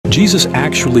Jesus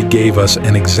actually gave us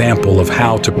an example of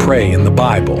how to pray in the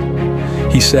Bible.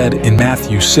 He said in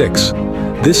Matthew 6,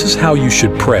 "This is how you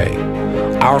should pray.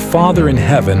 Our Father in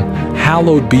heaven,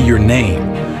 hallowed be your name.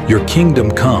 Your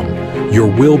kingdom come, your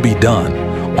will be done,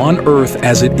 on earth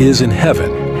as it is in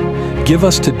heaven. Give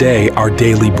us today our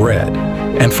daily bread,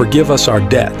 and forgive us our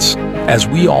debts, as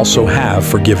we also have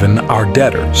forgiven our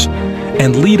debtors.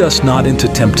 And lead us not into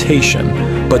temptation,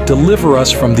 but deliver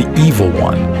us from the evil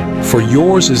one. For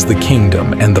yours is the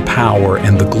kingdom and the power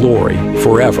and the glory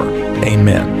forever.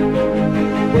 Amen."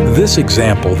 This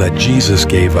example that Jesus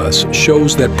gave us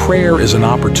shows that prayer is an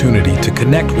opportunity to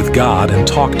connect with God and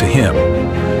talk to Him.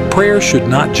 Prayer should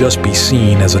not just be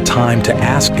seen as a time to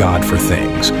ask God for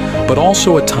things, but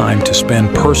also a time to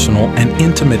spend personal and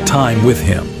intimate time with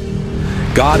Him.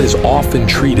 God is often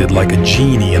treated like a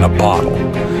genie in a bottle,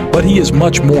 but He is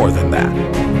much more than that.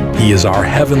 He is our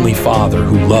Heavenly Father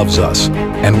who loves us,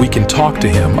 and we can talk to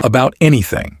Him about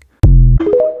anything.